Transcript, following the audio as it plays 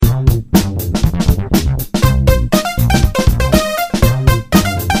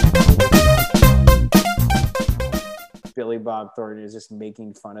Bob Thornton is just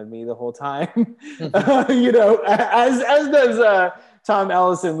making fun of me the whole time. Mhm. As does Tom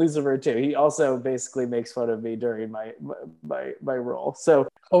Ellison, Lucifer too. He also basically makes fun of me during my role. So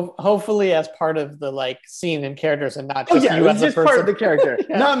Hopefully as part of the like scene and characters and not oh just yeah, you it's as a just part of person. the character,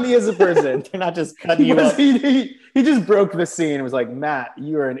 Yeah. not me as a person. They're not just cutting you up. He just broke the scene and was like, Matt,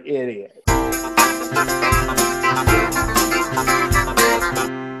 you are an idiot.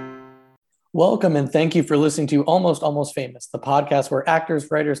 Welcome and thank you for listening to Almost Famous, the podcast where actors,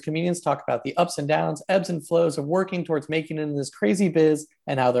 writers, comedians talk about the ups and downs, ebbs and flows of working towards making it in this crazy biz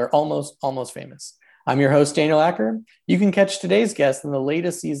and how they're almost famous. I'm your host, Daniel Acker. You can catch today's guest in the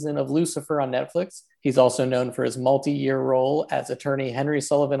latest season of Lucifer on Netflix. He's also known for his multi-year role as attorney Henry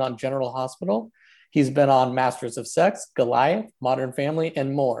Sullivan on General Hospital. He's been on Masters of Sex, Goliath, Modern Family,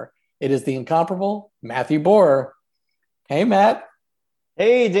 and more. It is the incomparable Matthew Borer. Hey, Matt.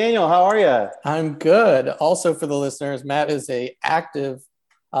 Hey, Daniel, how are you? I'm good. Also, for the listeners, Matt is a active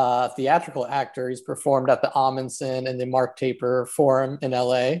theatrical actor. He's performed at the Amundsen and the Mark Taper Forum in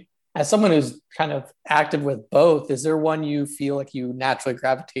LA. As someone who's kind of active with both, is there one you feel like you naturally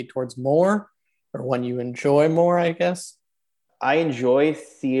gravitate towards more or one you enjoy more, I guess? I enjoy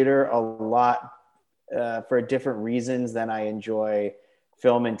theater a lot for different reasons than I enjoy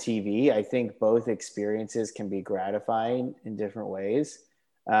film and TV. I think both experiences can be gratifying in different ways.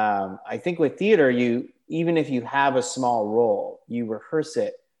 I think with theater, even if you have a small role, you rehearse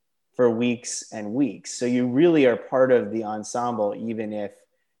it for weeks and weeks. So you really are part of the ensemble, even if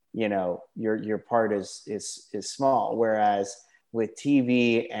your part is small. Whereas with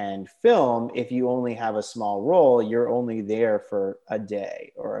TV and film, if you only have a small role, you're only there for a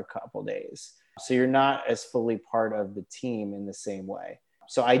day or a couple days. So you're not as fully part of the team in the same way.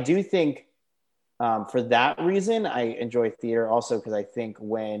 So I do think for that reason, I enjoy theater also because I think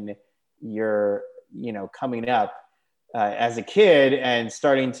when you're, coming up as a kid and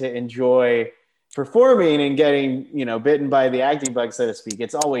starting to enjoy performing and getting, bitten by the acting bug, so to speak,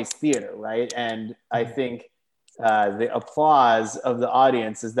 it's always theater, right? And I think the applause of the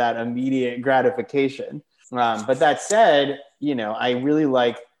audience is that immediate gratification. But that said, I really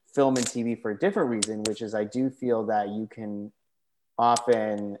like film and TV for a different reason, which is I do feel that you can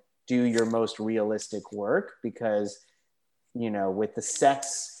often do your most realistic work because, with the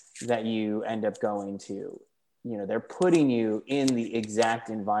sets that you end up going to, they're putting you in the exact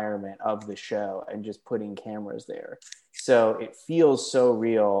environment of the show and just putting cameras there. So it feels so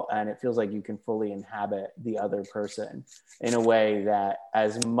real and it feels like you can fully inhabit the other person in a way that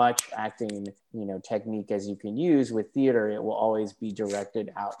as much acting, technique as you can use with theater, it will always be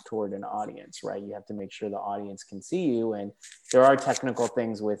directed out toward an audience, right? You have to make sure the audience can see you. And there are technical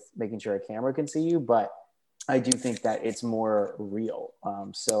things with making sure a camera can see you, but I do think that it's more real.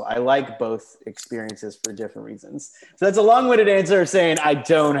 So I like both experiences for different reasons. So that's a long-winded answer saying I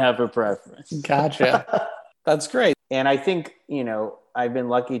don't have a preference. Gotcha. That's great. And I think, I've been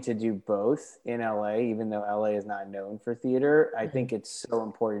lucky to do both in LA, even though LA is not known for theater. I think it's so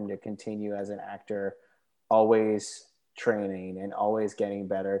important to continue as an actor, always training and always getting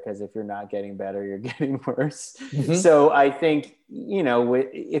better, because if you're not getting better, you're getting worse. Mhm. So I think,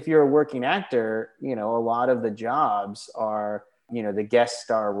 if you're a working actor, a lot of the jobs are, the guest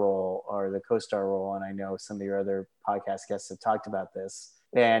star role or the co-star role. And I know some of your other podcast guests have talked about this.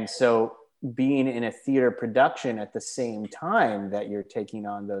 And so being in a theater production at the same time that you're taking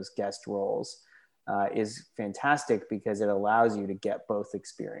on those guest roles is fantastic because it allows you to get both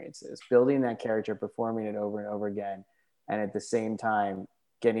experiences, building that character, performing it over and over again, and at the same time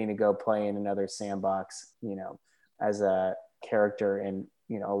getting to go play in another sandbox, as a character in,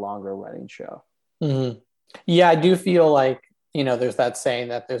 a longer running show. Mm-hmm. Yeah, I do feel like, there's that saying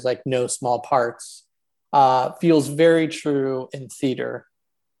that there's like no small parts. Feels very true in theater,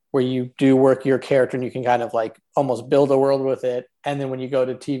 where you do work your character and you can kind of like almost build a world with it. And then when you go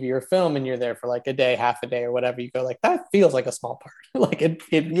to TV or film and you're there for like a day, half a day or whatever, you go like, that feels like a small part. Like it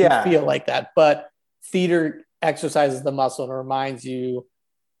can feel like that. But theater exercises the muscle and reminds you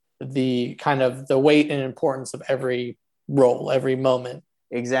the kind of the weight and importance of every role, every moment.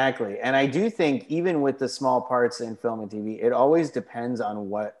 Exactly. And I do think even with the small parts in film and TV, it always depends on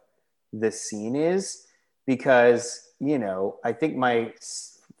what the scene is, because, I think my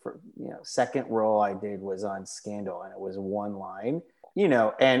second role I did was on Scandal and it was one line,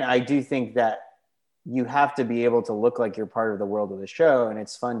 and I do think that you have to be able to look like you're part of the world of the show and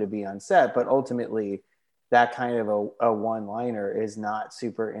it's fun to be on set, but ultimately that kind of a one-liner is not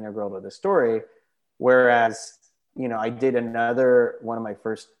super integral to the story. Whereas, I did one of my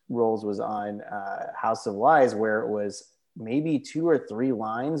first roles was on House of Lies, where it was maybe 2 or 3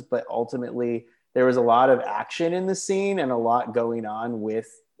 lines, but ultimately there was a lot of action in the scene and a lot going on with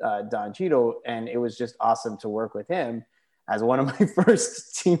Don Cheadle, and it was just awesome to work with him as one of my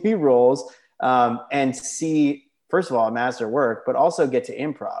first TV roles, and see, first of all, a master work, but also get to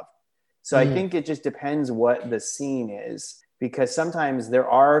improv. So I think it just depends what the scene is, because sometimes there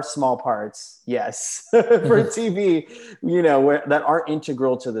are small parts, yes, for TV, that aren't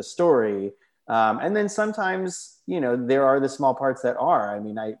integral to the story. And then sometimes, there are the small parts that are. I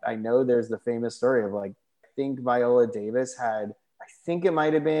mean, I know there's the famous story of, like, I think Viola Davis had, I think it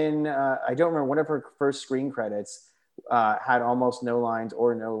might have been, I don't remember, one of her first screen credits had almost no lines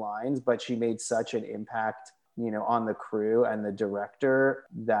or no lines, but she made such an impact, on the crew and the director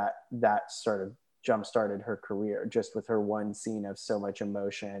that sort of jump-started her career, just with her one scene of so much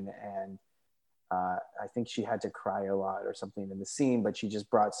emotion. And I think she had to cry a lot or something in the scene, but she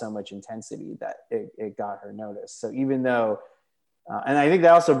just brought so much intensity that it got her noticed. So even though, and I think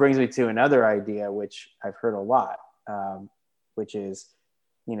that also brings me to another idea, which I've heard a lot, which is,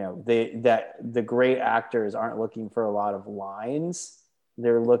 that the great actors aren't looking for a lot of lines.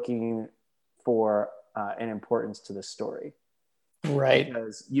 They're looking for an importance to the story. Right.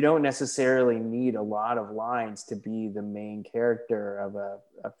 Because you don't necessarily need a lot of lines to be the main character of a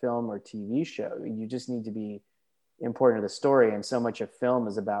film or TV show. You just need to be important to the story. And so much of film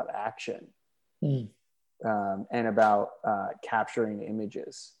is about action and about capturing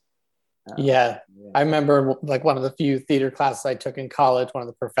images. Yeah. I remember, like, one of the few theater classes I took in college, one of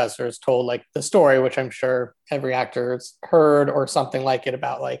the professors told, like, the story, which I'm sure every actor's heard or something like it,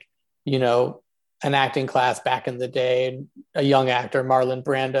 about, like, an acting class back in the day. A young actor, Marlon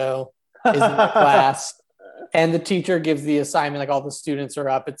Brando, is in the class, and the teacher gives the assignment, like, all the students are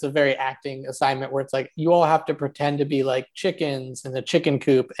up. It's a very acting assignment where it's like, you all have to pretend to be like chickens in the chicken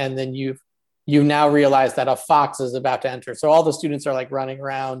coop, and then you now realize that a fox is about to enter. So all the students are, like, running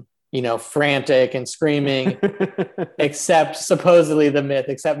around, frantic and screaming, except supposedly the myth,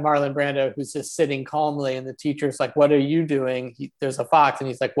 except Marlon Brando, who's just sitting calmly, and the teacher's like, "What are you doing?" There's a fox, and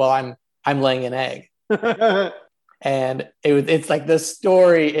he's like, "Well, I'm laying an egg." And it's like, the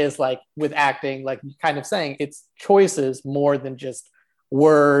story is, like, with acting, like you're kind of saying, it's choices more than just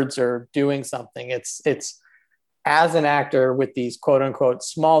words or doing something. It's as an actor with these quote unquote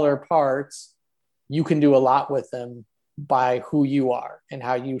smaller parts, you can do a lot with them by who you are and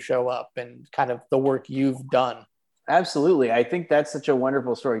how you show up and kind of the work you've done. Absolutely. I think that's such a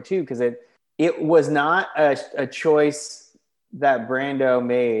wonderful story too, because it was not a choice that Brando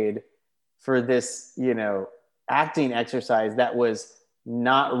made for this, acting exercise that was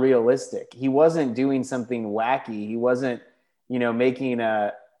not realistic. He wasn't doing something wacky. He wasn't, making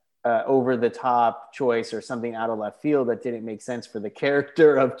a over the top choice or something out of left field that didn't make sense for the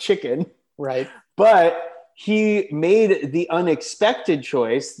character of Chicken. Right. But he made the unexpected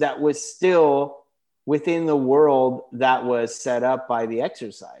choice that was still within the world that was set up by the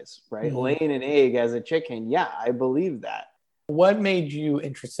exercise, right? Laying an egg as a chicken. Yeah, I believe that. What made you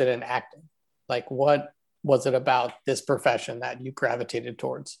interested in acting? Like, what was it about this profession that you gravitated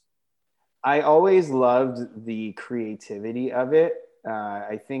towards? I always loved the creativity of it.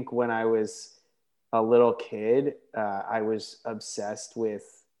 I think when I was a little kid, I was obsessed with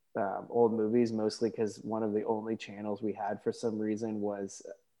old movies, mostly because one of the only channels we had for some reason was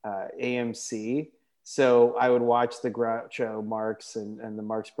AMC. So I would watch the Groucho Marx and the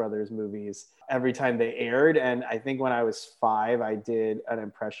Marx Brothers movies every time they aired. And I think when I was 5, I did an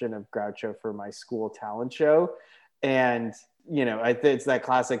impression of Groucho for my school talent show. And, it's that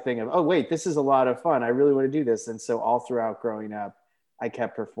classic thing of, oh, wait, this is a lot of fun. I really want to do this. And so all throughout growing up, I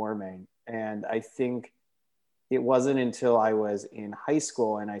kept performing. And I think it wasn't until I was in high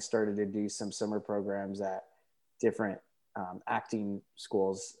school and I started to do some summer programs at different acting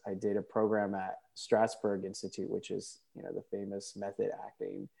schools. I did a program at Strasberg Institute, which is, the famous method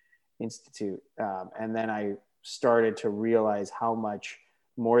acting institute. And then I started to realize how much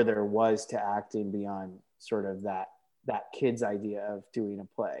more there was to acting beyond sort of that kid's idea of doing a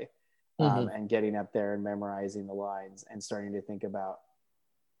play and getting up there and memorizing the lines and starting to think about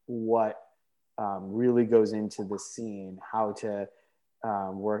what really goes into the scene, how to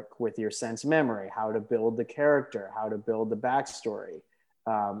work with your sense memory, how to build the character, how to build the backstory,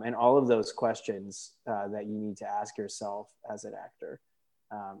 and all of those questions that you need to ask yourself as an actor.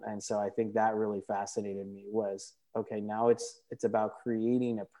 And so I think that really fascinated me was, okay, now it's about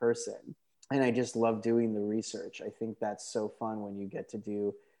creating a person. And I just love doing the research. I think that's so fun when you get to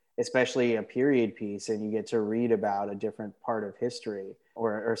do, especially a period piece, and you get to read about a different part of history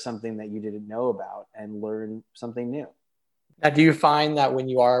or something that you didn't know about and learn something new. Now, do you find that when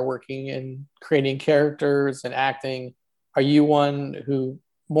you are working in creating characters and acting, are you one who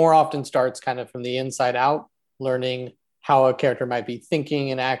more often starts kind of from the inside out, learning how a character might be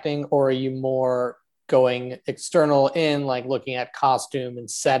thinking and acting, or are you more going external in, like looking at costume and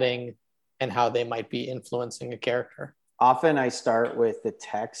setting and how they might be influencing a character? Often I start with the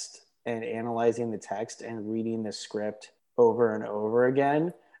text and analyzing the text and reading the script over and over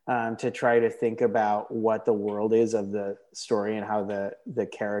again, to try to think about what the world is of the story and how the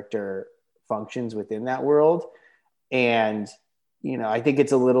character functions within that world. And, I think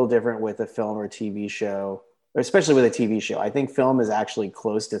it's a little different with a film or TV show, especially with a TV show. I think film is actually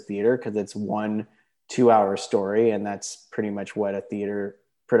close to theater because it's 1 2 hour story. And that's pretty much what a theater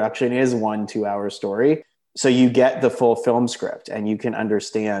production is, 1 2 hour story. So you get the full film script and you can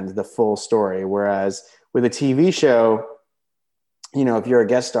understand the full story. Whereas with a TV show, if you're a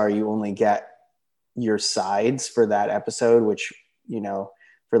guest star, you only get your sides for that episode, which,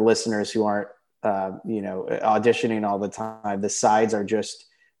 for listeners who aren't, auditioning all the time, the sides are just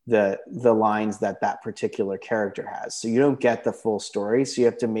the lines that particular character has. So you don't get the full story. So you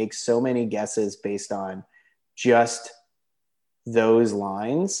have to make so many guesses based on just those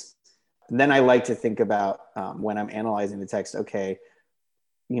lines. And then I like to think about, when I'm analyzing the text, okay,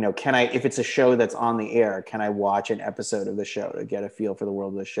 if it's a show that's on the air, can I watch an episode of the show to get a feel for the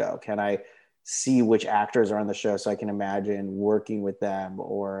world of the show? Can I see which actors are on the show so I can imagine working with them,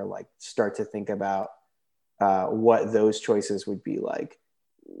 or like start to think about what those choices would be like?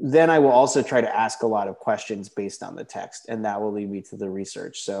 Then I will also try to ask a lot of questions based on the text, and that will lead me to the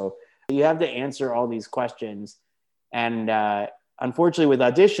research. So you have to answer all these questions. And unfortunately with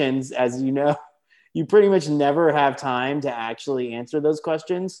auditions, as you know, you pretty much never have time to actually answer those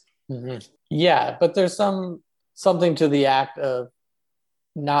questions. Mm-hmm. Yeah, but there's something to the act of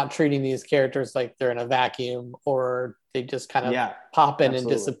not treating these characters like they're in a vacuum or they just kind of pop in and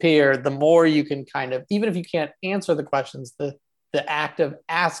disappear. The more you can kind of, even if you can't answer the questions, the act of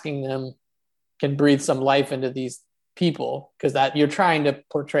asking them can breathe some life into these people, because that you're trying to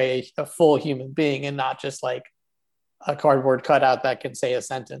portray a full human being and not just like a cardboard cutout that can say a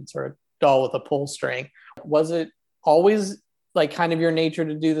sentence, or a doll with a pull string. Was it always like kind of your nature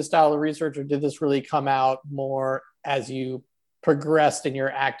to do the style of research, or did this really come out more as you progressed in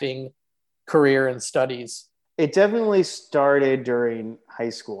your acting career and studies? It definitely started during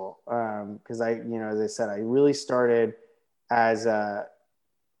high school. Cause as I said, I really started as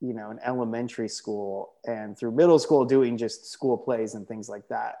in elementary school and through middle school doing just school plays and things like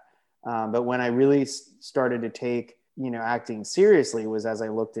that. But when I really started to take, acting seriously was as I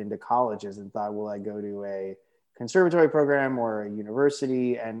looked into colleges and thought, will I go to a conservatory program or a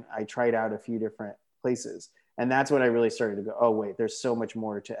university? And I tried out a few different places. And that's when I really started to go, oh, wait, there's so much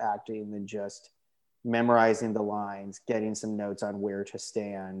more to acting than just memorizing the lines, getting some notes on where to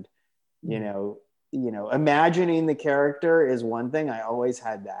stand. Imagining the character is one thing. I always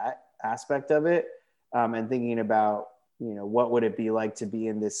had that aspect of it. And thinking about, what would it be like to be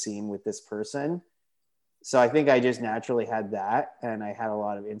in this scene with this person? So I think I just naturally had that, and I had a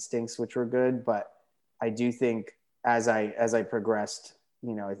lot of instincts, which were good. But I do think as I progressed,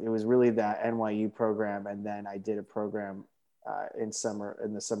 it was really that NYU program. And then I did a program in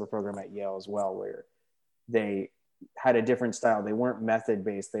the summer program at Yale as well, where they had a different style. They weren't method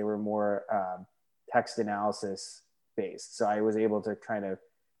based. They were more text analysis based. So I was able to kind of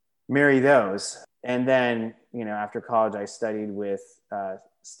marry those. And then, after college, I studied with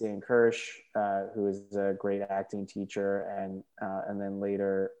Stan Kirsch, who is a great acting teacher, and then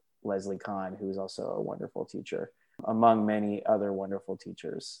later Leslie Kahn, who is also a wonderful teacher, among many other wonderful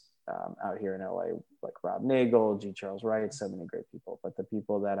teachers out here in LA, like Rob Nagel, G. Charles Wright, so many great people. But the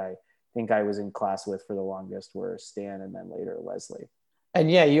people that I think I was in class with for the longest were Stan and then later Leslie. And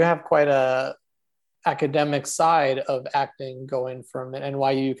yeah, you have quite a academic side of acting, going from an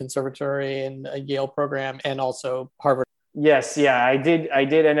NYU conservatory and a Yale program and also Harvard. Yes. Yeah, I did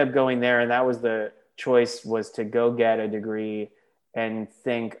end up going there, and that was the choice, was to go get a degree and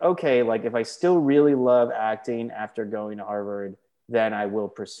think, okay, like if I still really love acting after going to Harvard, then I will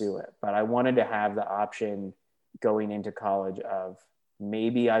pursue it. But I wanted to have the option going into college of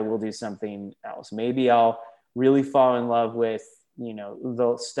maybe I will do something else. Maybe I'll really fall in love with,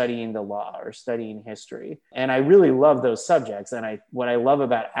 studying the law or studying history. And I really love those subjects. And what I love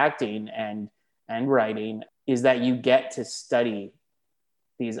about acting and writing is that you get to study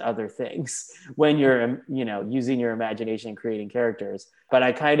these other things when you're, using your imagination and creating characters. But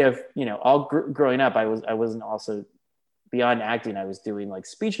I kind of, growing up, I wasn't also beyond acting. I was doing like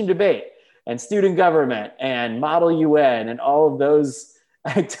speech and debate and student government and model UN and all of those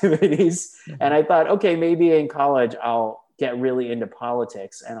activities. Mm-hmm. And I thought, okay, maybe in college I'll get really into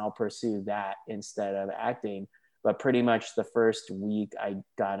politics and I'll pursue that instead of acting. but pretty much the first week I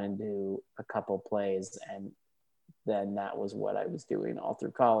got into a couple plays, and then that was what I was doing all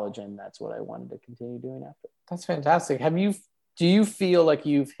through college, and that's what I wanted to continue doing after. That's fantastic. Do you feel like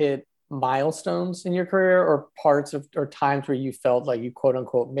you've hit milestones in your career, or parts of, or times where you felt like you quote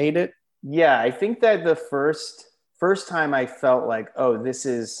unquote made it? Yeah, I think that the first time I felt like, oh, this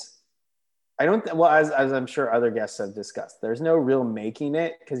is, I don't, well, as I'm sure other guests have discussed, there's no real making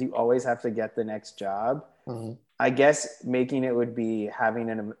it because you always have to get the next job. Mm-hmm. I guess making it would be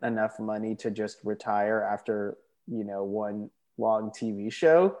having enough money to just retire after, one long TV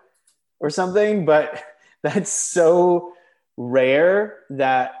show or something. But that's so rare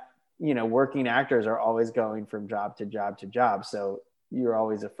that, working actors are always going from job to job to job. So you're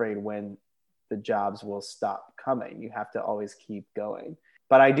always afraid when the jobs will stop coming. You have to always keep going.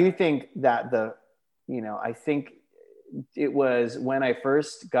 But I do think that I think it was when I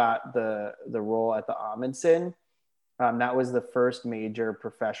first got the role at the Amundsen. That was the first major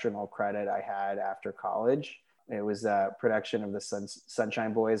professional credit I had after college. It was a production of the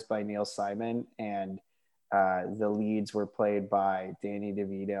Sunshine Boys by Neil Simon, and the leads were played by Danny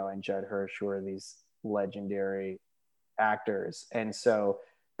DeVito and Judd Hirsch, who are these legendary actors. And so,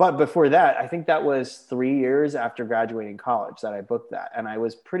 but before that, I think that was 3 years after graduating college that I booked that. And I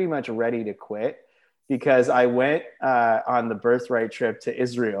was pretty much ready to quit because I went on the birthright trip to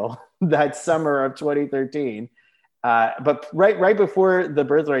Israel that summer of 2013. But right before the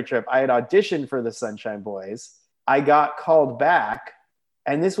birthright trip, I had auditioned for the Sunshine Boys. I got called back.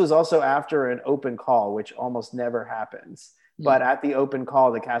 And this was also after an open call, which almost never happens. But at the open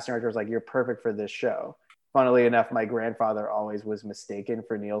call, the casting director was like, "You're perfect for this show." Funnily enough, my grandfather always was mistaken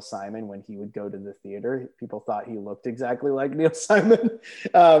for Neil Simon when he would go to the theater. People thought he looked exactly like Neil Simon.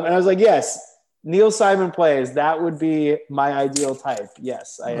 And I was like, yes, Neil Simon plays. That would be my ideal type.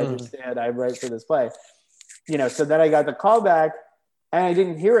 Yes, I understand. I'm right for this play. So then I got the call back and I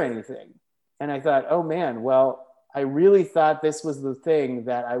didn't hear anything. And I thought, oh man, well, I really thought this was the thing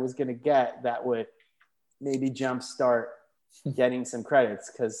that I was going to get that would maybe jumpstart getting some credits,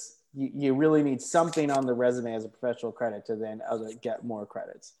 because you really need something on the resume as a professional credit to then get more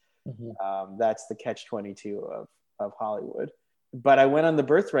credits. Mm-hmm. That's the catch-22 of Hollywood. But I went on the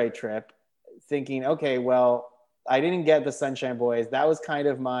birthright trip thinking, okay, well, I didn't get the Sunshine Boys. That was kind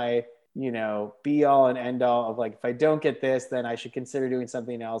of my, be all and end all of like, if I don't get this, then I should consider doing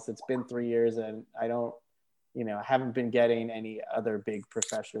something else. It's been 3 years and I don't, haven't been getting any other big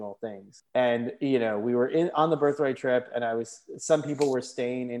professional things. And, we were on the birthright trip, and some people were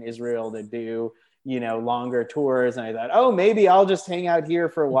staying in Israel to do, longer tours. And I thought, oh, maybe I'll just hang out here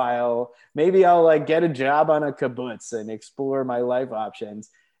for a while. Maybe I'll like get a job on a kibbutz and explore my life options.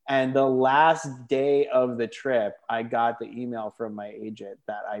 And the last day of the trip, I got the email from my agent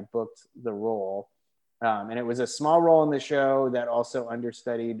that I booked the role. And it was a small role in the show that also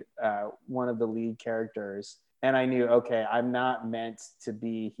understudied one of the lead characters. And I knew, okay, I'm not meant to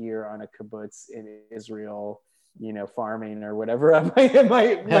be here on a kibbutz in Israel, farming or whatever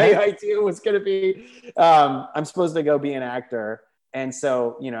my idea was going to be. I'm supposed to go be an actor. And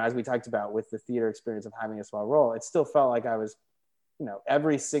so, as we talked about with the theater experience of having a small role, it still felt like I was,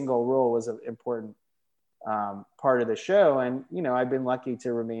 every single role was an important part of the show. And, I've been lucky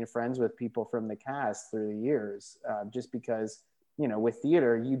to remain friends with people from the cast through the years, just because, with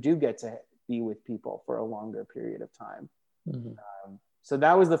theater, you do get to be with people for a longer period of time. Mm-hmm. So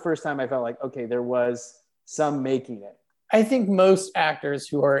that was the first time I felt like, okay, there was some making it. I think most actors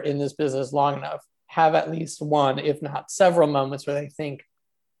who are in this business long enough have at least one, if not several moments where they think,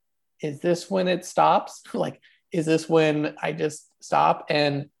 is this when it stops? Like, is this when I just stop?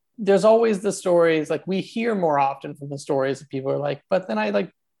 And there's always the stories, like we hear more often from the stories of people are like, but then I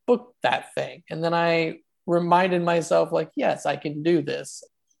like booked that thing. And then I reminded myself like, yes, I can do this.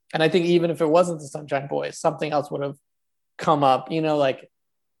 And I think even if it wasn't the Sunshine Boys, something else would have come up, like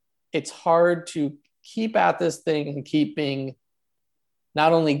it's hard to keep at this thing and keep being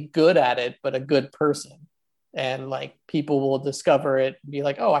not only good at it, but a good person. And like people will discover it and be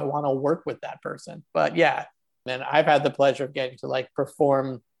like, oh, I want to work with that person. But yeah, and I've had the pleasure of getting to like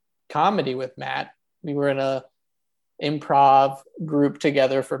perform comedy with Matt. We were in a improv group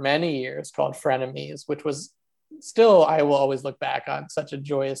together for many years called Frenemies, which was still, I will always look back on such a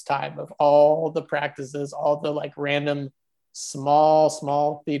joyous time of all the practices, all the like random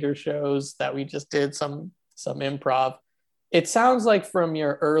small theater shows that we just did some improv. It sounds like from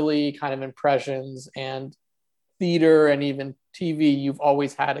your early kind of impressions and theater and even TV, you've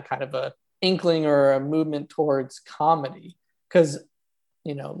always had a kind of a inkling or a movement towards comedy. Because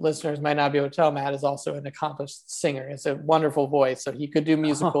listeners might not be able to tell, Matt is also an accomplished singer. It's a wonderful voice. So he could do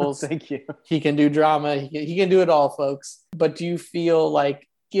musicals. Oh, thank you. He can do drama. He can do it all, folks. But do you feel like,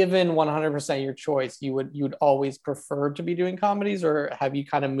 given 100% your choice, you would always prefer to be doing comedies, or have you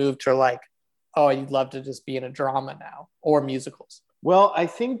kind of moved to like, oh, you'd love to just be in a drama now or musicals? Well, I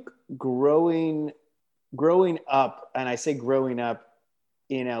think growing up, and I say growing up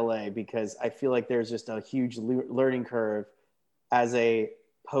in LA because I feel like there's just a huge learning curve as a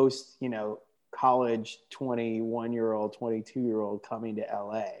post, college 21-year-old, 22-year-old coming to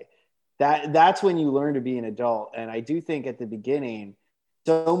LA. That's when you learn to be an adult. And I do think at the beginning,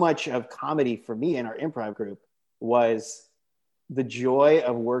 so much of comedy for me in our improv group was the joy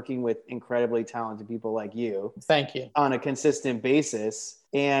of working with incredibly talented people like you. Thank you. On a consistent basis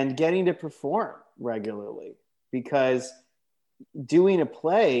and getting to perform regularly, because doing a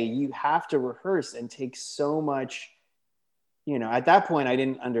play, you have to rehearse and take so much, at that point, I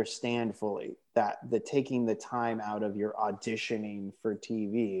didn't understand fully that taking the time out of your auditioning for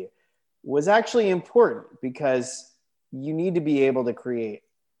TV was actually important, because you need to be able to create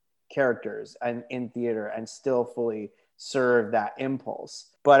characters and in theater and still fully serve that impulse.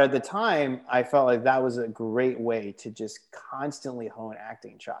 But at the time, I felt like that was a great way to just constantly hone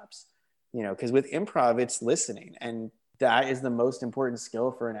acting chops, because with improv, it's listening. And that is the most important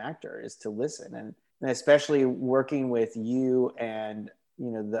skill for an actor, is to listen. And especially working with you and,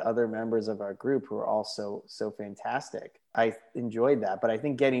 the other members of our group who are also so fantastic. I enjoyed that. But I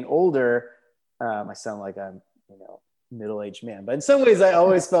think getting older, I sound like I'm, middle-aged man, but in some ways I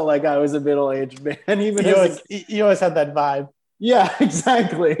always felt like I was a middle-aged man. Even you always had that vibe. Yeah,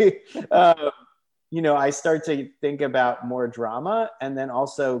 exactly. I start to think about more drama, and then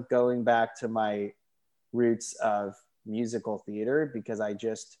also going back to my roots of musical theater, because I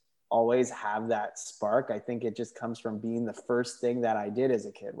just always have that spark. I think it just comes from being the first thing that I did as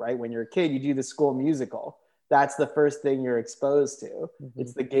a kid, right? When you're a kid, you do the school musical. That's the first thing you're exposed to. Mm-hmm.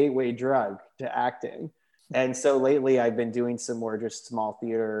 It's the gateway drug to acting. And so lately I've been doing some more just small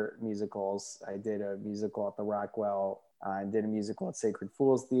theater musicals. I did a musical at the Rockwell. I did a musical at Sacred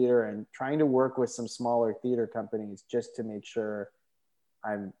Fools Theater, and trying to work with some smaller theater companies just to make sure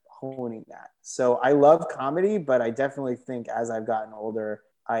I'm honing that. So I love comedy, but I definitely think as I've gotten older,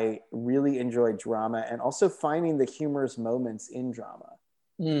 I really enjoy drama, and also finding the humorous moments in drama.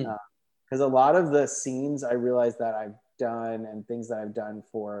 Because a lot of the scenes I realized that I've done and things that I've done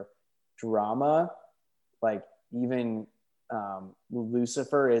for drama, like even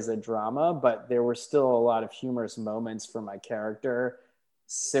Lucifer is a drama, but there were still a lot of humorous moments for my character.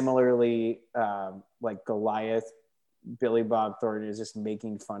 Similarly, like Goliath, Billy Bob Thornton is just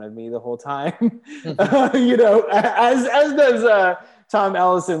making fun of me the whole time. As does Tom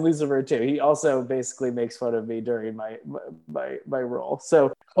Ellis in Lucifer too. He also basically makes fun of me during my role.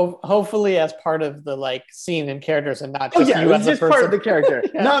 So hopefully as part of the like scene and characters, and not just you as a person. Part of the character,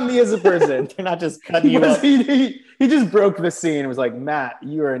 yeah. Not me as a person. They're not just cutting you up. He just broke the scene and was like, Matt,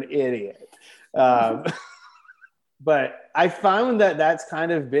 you're an idiot. But I found that that's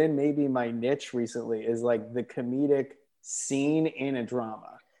kind of been maybe my niche recently, is like the comedic scene in a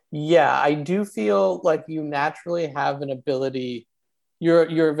drama. Yeah, I do feel like you naturally have an ability.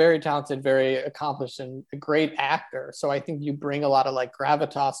 You're very talented, very accomplished, and a great actor. So I think you bring a lot of like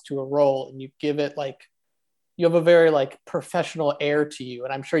gravitas to a role, and you give it like, you have a very like professional air to you.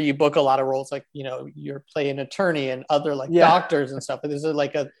 And I'm sure you book a lot of roles, like, you're playing attorney and other like doctors and stuff. But there's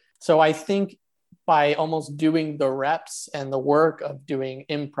so I think by almost doing the reps and the work of doing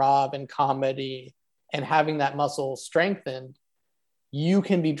improv and comedy and having that muscle strengthened, you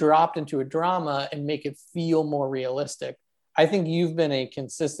can be dropped into a drama and make it feel more realistic. I think you've been a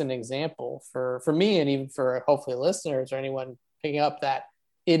consistent example for me, and even for hopefully listeners or anyone picking up, that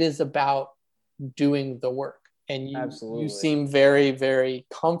it is about doing the work. And you seem very, very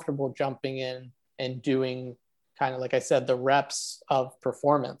comfortable jumping in and doing, kind of like I said, the reps of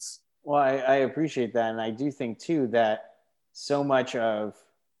performance. Well, I appreciate that. And I do think too that so much of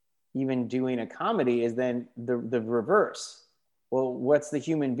even doing a comedy is then the reverse. Well, what's the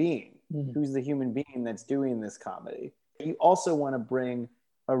human being? Mm-hmm. Who's the human being that's doing this comedy? You also want to bring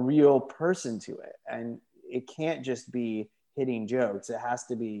a real person to it. And it can't just be hitting jokes. It has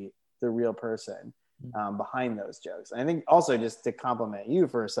to be the real person behind those jokes. And I think also, just to compliment you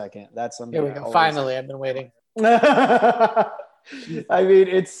for a second, that's something. Here we go. Finally, I've been waiting. I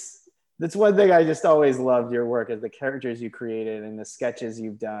mean, that's one thing I just always loved your work, is the characters you created and the sketches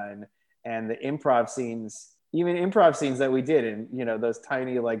you've done and the improv scenes, even improv scenes that we did in, those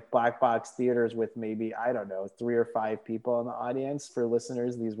tiny like black box theaters with maybe, I don't know, 3 or 5 people in the audience. For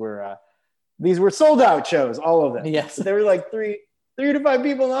listeners, these were sold out shows, all of them. Yes. There were like 3 3 to 5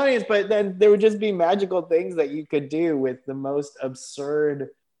 people in the audience, but then there would just be magical things that you could do with the most absurd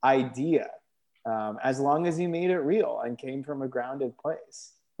idea, as long as you made it real and came from a grounded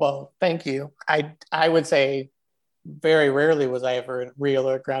place. Well, thank you. I would say very rarely was I ever in a real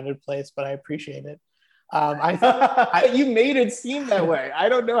or grounded place, but I appreciate it. You made it seem that way. I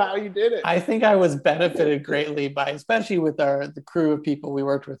don't know how you did it. I think I was benefited greatly by, especially with the crew of people we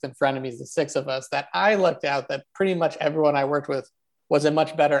worked with in Frenemies, the 6 of us, that I lucked out that pretty much everyone I worked with was a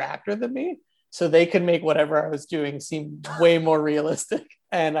much better actor than me. So they could make whatever I was doing seem way more realistic.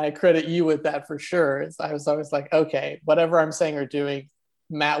 And I credit you with that for sure. I was always like, okay, whatever I'm saying or doing,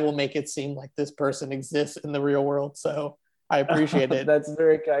 Matt will make it seem like this person exists in the real world. So I appreciate it. That's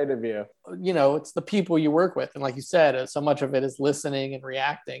very kind of you. You know, it's the people you work with. And like you said, so much of it is listening and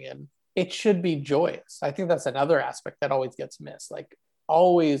reacting, and it should be joyous. I think that's another aspect that always gets missed. Like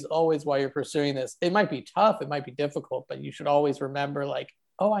always while you're pursuing this, it might be tough, it might be difficult, but you should always remember like,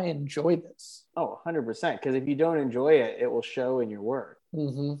 oh, I enjoy this. Oh, 100%. Because if you don't enjoy it, it will show in your work.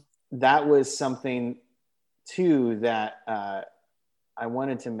 Mm-hmm. That was something too that I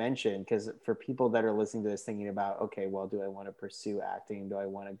wanted to mention, because for people that are listening to this thinking about, okay, well, do I want to pursue acting? Do I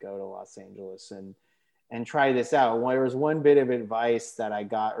want to go to Los Angeles and try this out? Well, there was one bit of advice that I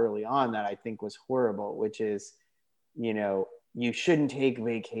got early on that I think was horrible, which is, you know, you shouldn't take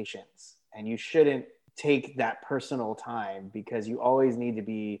vacations and you shouldn't take that personal time, because you always need to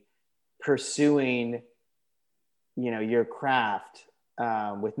be pursuing, you know, your craft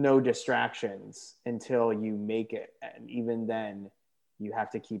with no distractions until you make it. And even then you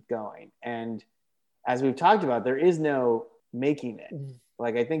have to keep going. And as we've talked about, there is no making it.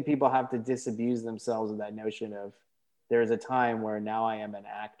 Like, I think people have to disabuse themselves of that notion of there's a time where now I am an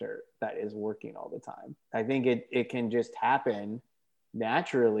actor that is working all the time. I think it can just happen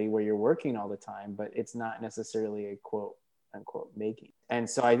naturally where you're working all the time, but it's not necessarily a quote unquote making. And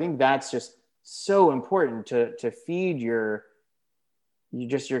so I think that's just so important to feed your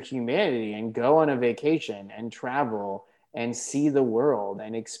humanity and go on a vacation and travel and see the world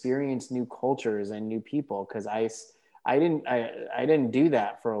and experience new cultures and new people. Because I didn't do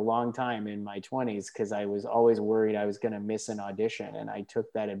that for a long time in my 20s, because I was always worried I was going to miss an audition, and I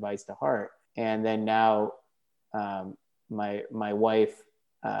took that advice to heart. And then now my wife,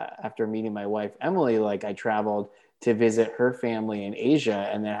 after meeting my wife Emily, like I traveled to visit her family in Asia,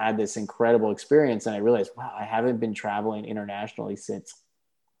 and then had this incredible experience, and I realized, wow, I haven't been traveling internationally since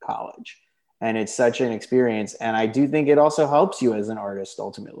college. And it's such an experience. And I do think it also helps you as an artist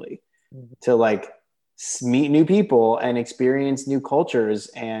ultimately to like meet new people and experience new cultures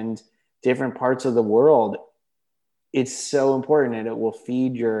and different parts of the world. It's so important, and it will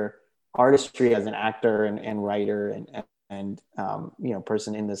feed your artistry as an actor and writer and you know,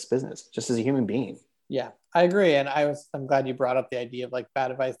 person in this business, just as a human being. Yeah, I agree. And I'm glad you brought up the idea of like bad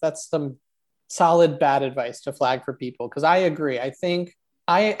advice. That's some solid bad advice to flag for people, because I agree. I think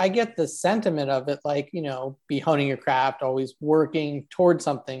I get the sentiment of it, like, you know, be honing your craft, always working towards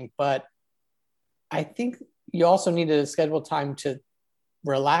something. But I think you also need to schedule time to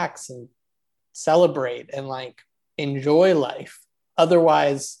relax and celebrate and like enjoy life.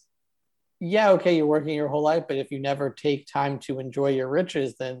 Otherwise, yeah, okay, you're working your whole life, but if you never take time to enjoy your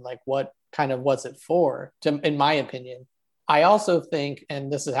riches, then like what kind of was it for, in my opinion. I also think, and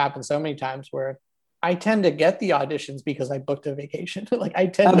this has happened so many times, where I tend to get the auditions because I booked a vacation. Like I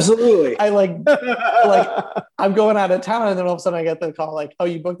tend Absolutely. to, I like I'm going out of town, and then all of a sudden I get the call like, oh,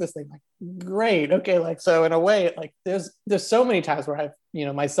 you booked this thing. Like, great. Okay. Like, so in a way, like there's so many times where I've, you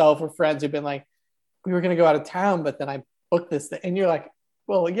know, myself or friends who've been like, we were going to go out of town, but then I booked this thing. And you're like,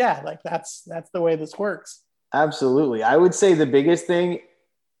 well, yeah, like that's the way this works. Absolutely. I would say the biggest thing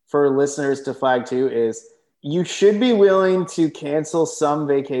for listeners to flag too is you should be willing to cancel some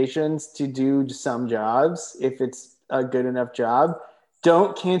vacations to do some jobs if it's a good enough job.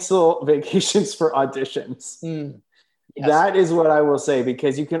 Don't cancel vacations for auditions. Yes. That is what I will say,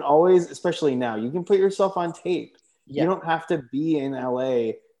 because you can always, especially now, you can put yourself on tape. Yeah. You don't have to be in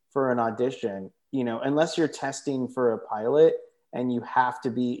LA for an audition, you know, unless you're testing for a pilot and you have to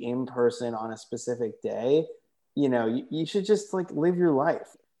be in person on a specific day. You know, you should just like live your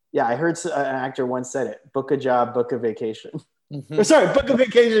life. Yeah, I heard an actor once said it: book a job, book a vacation. Mm-hmm. Or sorry, book a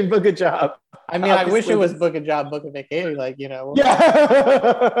vacation, book a job. I mean, I wish it was book a job, book a vacation. Like, you know.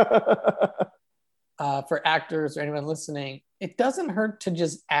 Yeah. For actors or anyone listening, it doesn't hurt to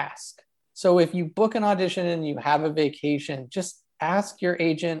just ask. So if you book an audition and you have a vacation, just ask your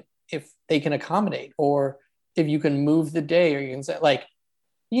agent if they can accommodate, or if you can move the day, or you can say, like,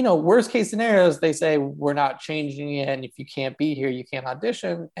 you know, worst case scenarios, they say, we're not changing it, and if you can't be here, you can't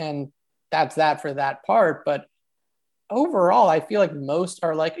audition. And that's that for that part. But overall, I feel like most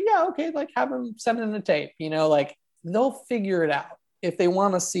are like, yeah, okay, like have them send in a tape, like they'll figure it out. If they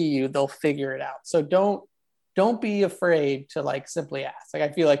want to see you, they'll figure it out. So don't be afraid to like simply ask. Like I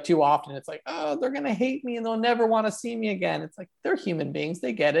feel like too often it's like, oh, they're gonna hate me and they'll never want to see me again. It's like they're human beings,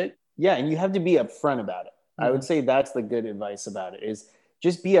 they get it. Yeah, and you have to be upfront about it. I would say that's the good advice about it is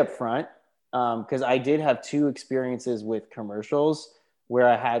just be upfront. Because I did have 2 experiences with commercials where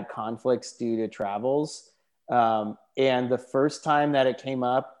I had conflicts due to travels. And the first time that it came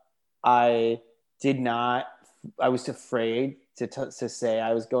up, I was afraid to say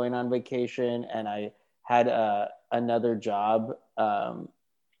I was going on vacation, and I had another job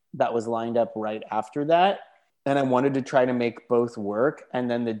that was lined up right after that. And I wanted to try to make both work. And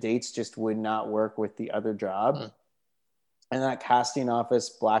then the dates just would not work with the other job. And that casting office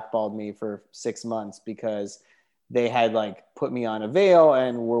blackballed me for 6 months because they had like put me on a veil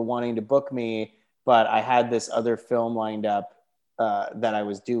and were wanting to book me. But I had this other film lined up that I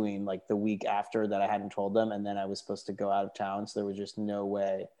was doing like the week after that I hadn't told them. And then I was supposed to go out of town. So there was just no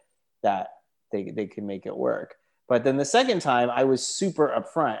way that they could make it work. But then the second time I was super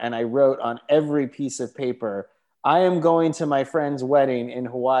upfront and I wrote on every piece of paper, I am going to my friend's wedding in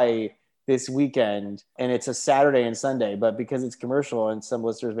Hawaii this weekend, and it's a Saturday and Sunday, but because it's commercial, and some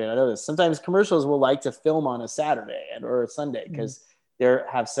listeners may not know this, sometimes commercials will like to film on a Saturday or a Sunday because they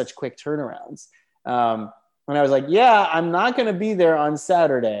have such quick turnarounds. And I was like, yeah, I'm not going to be there on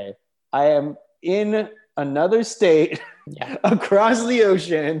Saturday. I am in another state across the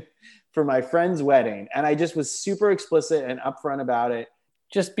ocean for my friend's wedding. And I just was super explicit and upfront about it.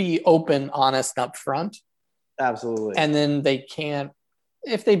 Just be open, honest, upfront. Absolutely. And then they can't,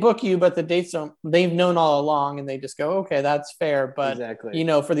 if they book you, but the dates don't, they've known all along and they just go, okay, that's fair. But, exactly.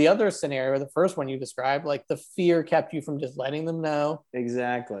 For the other scenario, the first one you described, like the fear kept you from just letting them know.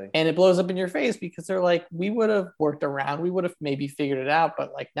 Exactly. And it blows up in your face because they're like, we would have worked around. We would have maybe figured it out.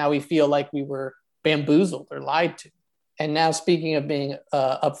 But like now we feel like we were bamboozled or lied to. And now speaking of being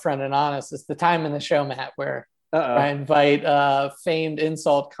upfront and honest, it's the time in the show, Matt, where I invite famed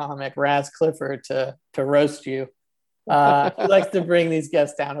insult comic Raz Clifford to roast you. He likes to bring these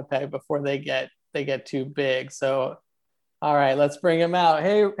guests down a peg before they get too big. So, all right, let's bring him out.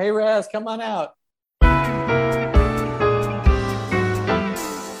 Hey, Raz, come on out.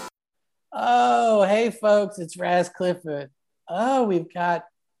 Oh, hey, folks, it's Raz Clifford. Oh, we've got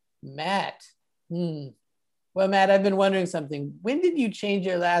Matt. Well, Matt, I've been wondering something. When did you change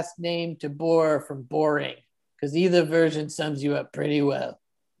your last name to Bohr from boring? Because either version sums you up pretty well.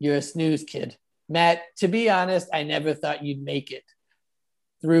 You're a snooze kid. Matt, to be honest, I never thought you'd make it.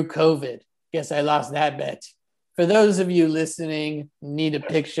 Through COVID. Guess I lost that bet. For those of you listening, need a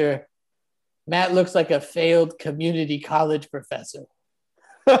picture. Matt looks like a failed community college professor.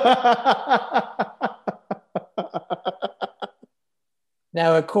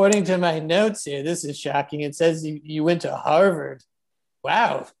 Now, according to my notes here, this is shocking. It says you went to Harvard.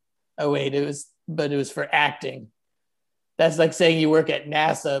 Wow. Oh, wait, it was for acting. That's like saying you work at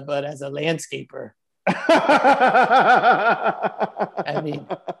NASA, but as a landscaper. I mean,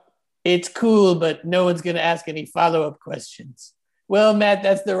 it's cool, but no one's going to ask any follow-up questions. Well, Matt,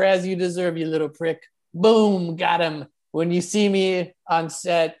 that's the Raz you deserve, you little prick. Boom, got him. When you see me on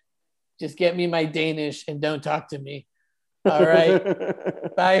set, just get me my Danish and don't talk to me. All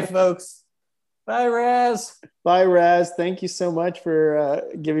right. Bye, folks. Bye, Raz. Bye, Raz. Thank you so much for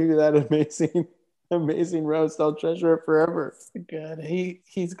giving me that amazing roast. I'll treasure it forever. Good.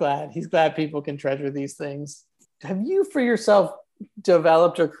 He's glad. He's glad people can treasure these things. Have you, for yourself,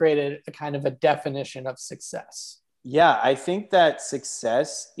 developed or created a kind of a definition of success? Yeah, I think that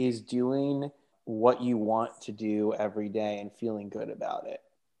success is doing what you want to do every day and feeling good about it.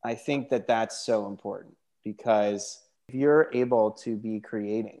 I think that that's so important because if you're able to be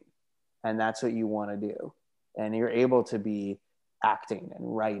creating and that's what you want to do, and you're able to be acting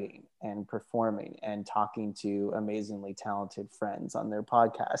and writing and performing and talking to amazingly talented friends on their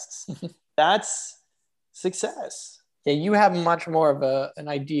podcasts, that's success. Yeah, you have much more of an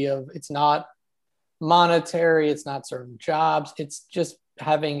idea of it's not monetary, it's not certain jobs, it's just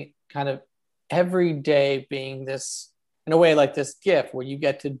having kind of every day being this, in a way, like this gift where you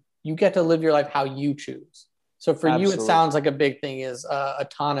get to live your life how you choose. So for you, it sounds like a big thing is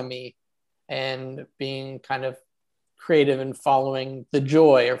autonomy and being kind of creative and following the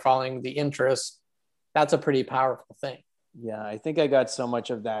joy or following the interest. That's a pretty powerful thing. Yeah, I think I got so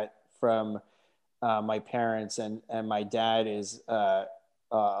much of that from my parents, and my dad is a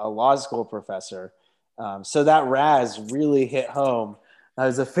law school professor. So that Raz really hit home. I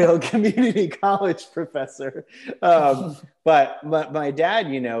was a failed community college professor. But my dad,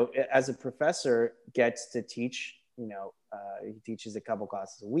 as a professor, gets to teach he teaches a couple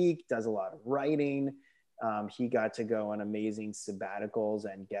classes a week, does a lot of writing. He got to go on amazing sabbaticals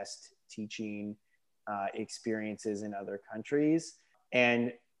and guest teaching experiences in other countries.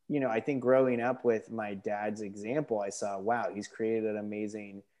 And, I think growing up with my dad's example, I saw, wow, he's created an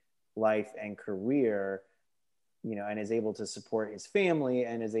amazing life and career, and is able to support his family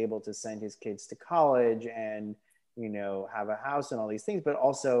and is able to send his kids to college and, have a house and all these things, but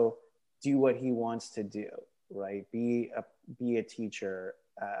also do what he wants to do, right? Be a teacher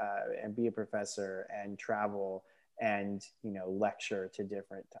and be a professor and travel and, lecture to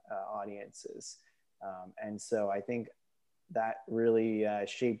different audiences. And so I think that really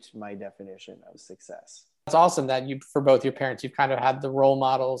shaped my definition of success. It's awesome that for both your parents, you've kind of had the role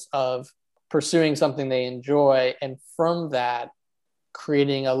models of pursuing something they enjoy, and from that,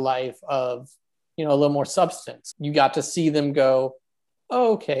 creating a life of, a little more substance. You got to see them go,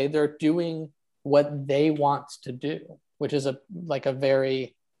 oh, okay, they're doing what they want to do, which is a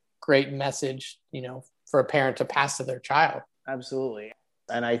very great message, for a parent to pass to their child. Absolutely.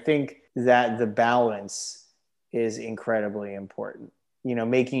 And I think that the balance is incredibly important,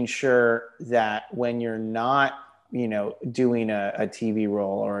 making sure that when you're not, doing a TV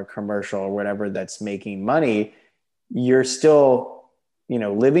role or a commercial or whatever that's making money, you're still,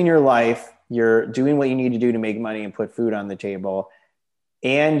 living your life, you're doing what you need to do to make money and put food on the table.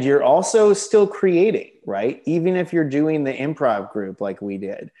 And you're also still creating, right? Even if you're doing the improv group like we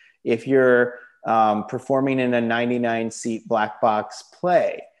did, if you're performing in a 99-seat black box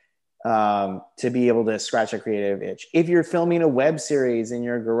play, to be able to scratch a creative itch. If you're filming a web series in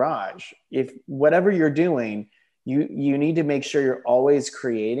your garage, if whatever you're doing, you need to make sure you're always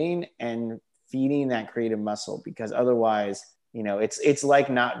creating and feeding that creative muscle, because otherwise, it's like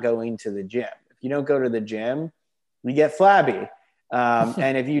not going to the gym. If you don't go to the gym, you get flabby.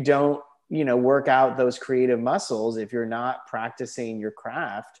 And if you don't, work out those creative muscles, if you're not practicing your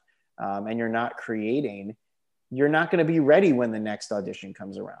craft and you're not creating, you're not going to be ready when the next audition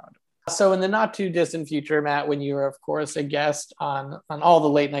comes around. So in the not too distant future, Matt, when you were, of course, a guest on all the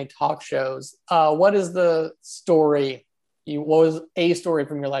late night talk shows, what is the story? What was a story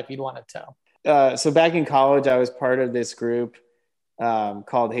from your life you'd want to tell? So back in college, I was part of this group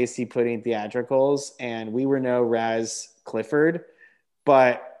called Hasty Pudding Theatricals, and we were no Raz Clifford,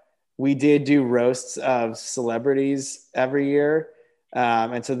 but we did do roasts of celebrities every year.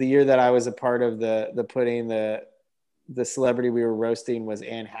 And so the year that I was a part of the pudding, the celebrity we were roasting was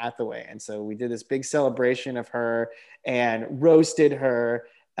Anne Hathaway. And so we did this big celebration of her and roasted her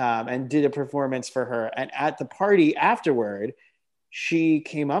and did a performance for her. And at the party afterward, she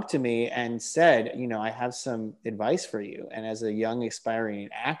came up to me and said, I have some advice for you. And as a young aspiring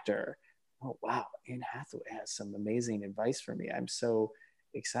actor, oh, wow, Anne Hathaway has some amazing advice for me. I'm so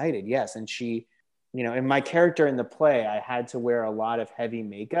excited. Yes. And she, in my character in the play, I had to wear a lot of heavy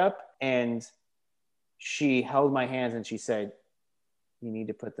makeup, and she held my hands and she said, you need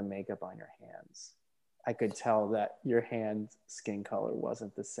to put the makeup on your hands. I could tell that your hand skin color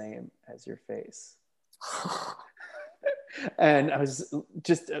wasn't the same as your face. And I was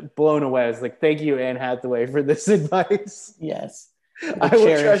just blown away. I was like, thank you, Anne Hathaway, for this advice. Yes. I will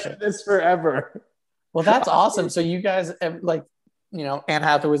treasure this forever. Well, that's awesome. So you guys, Anne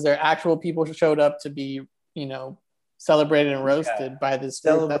Hathaway was there. Actual people showed up to be, celebrated and roasted by this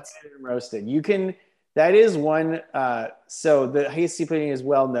group. Celebrated and roasted. That is one. So the Hasty Pudding is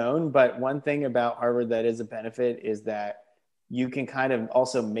well known, but one thing about Harvard that is a benefit is that you can kind of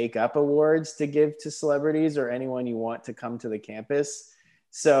also make up awards to give to celebrities or anyone you want to come to the campus.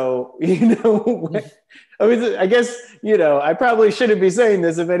 So, I guess, I probably shouldn't be saying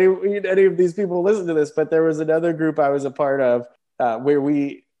this if any of these people listen to this, but there was another group I was a part of where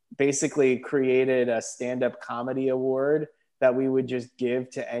we basically created a stand-up comedy award that we would just give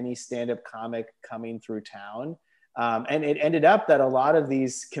to any stand-up comic coming through town. And it ended up that a lot of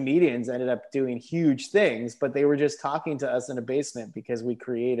these comedians ended up doing huge things, but they were just talking to us in a basement because we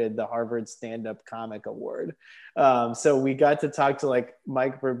created the Harvard Stand-Up Comic Award. So we got to talk to like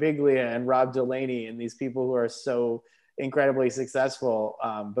Mike Birbiglia and Rob Delaney and these people who are so incredibly successful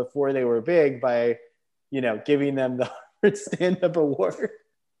before they were big by, giving them the Harvard Stand-Up Award.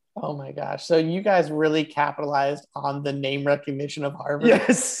 Oh my gosh. So you guys really capitalized on the name recognition of Harvard?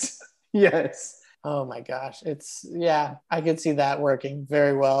 Yes. Oh my gosh. I could see that working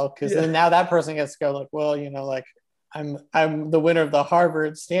very well, because then now that person gets to go like, well, I'm the winner of the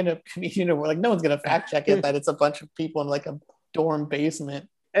Harvard stand-up comedian award. Like, no one's going to fact check it that it's a bunch of people in like a dorm basement.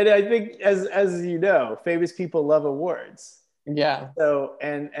 And I think as famous people love awards. Yeah. So,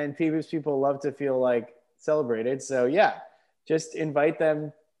 and famous people love to feel like celebrated. So yeah, just invite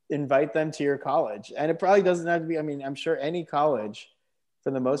them invite them to your college. And it probably doesn't have to be, I mean, I'm sure any college,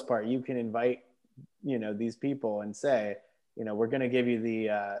 for the most part, you can invite, these people and say, we're going to give you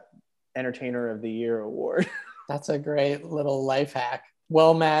the Entertainer of the Year award. That's a great little life hack.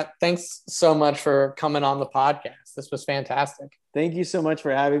 Well, Matt, thanks so much for coming on the podcast. This was fantastic. Thank you so much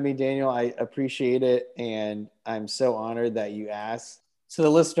for having me, Daniel. I appreciate it. And I'm so honored that you asked. To the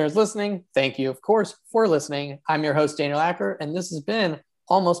listeners listening, thank you, of course, for listening. I'm your host, Daniel Acker, and this has been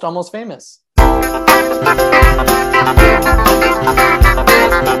Almost Almost Famous.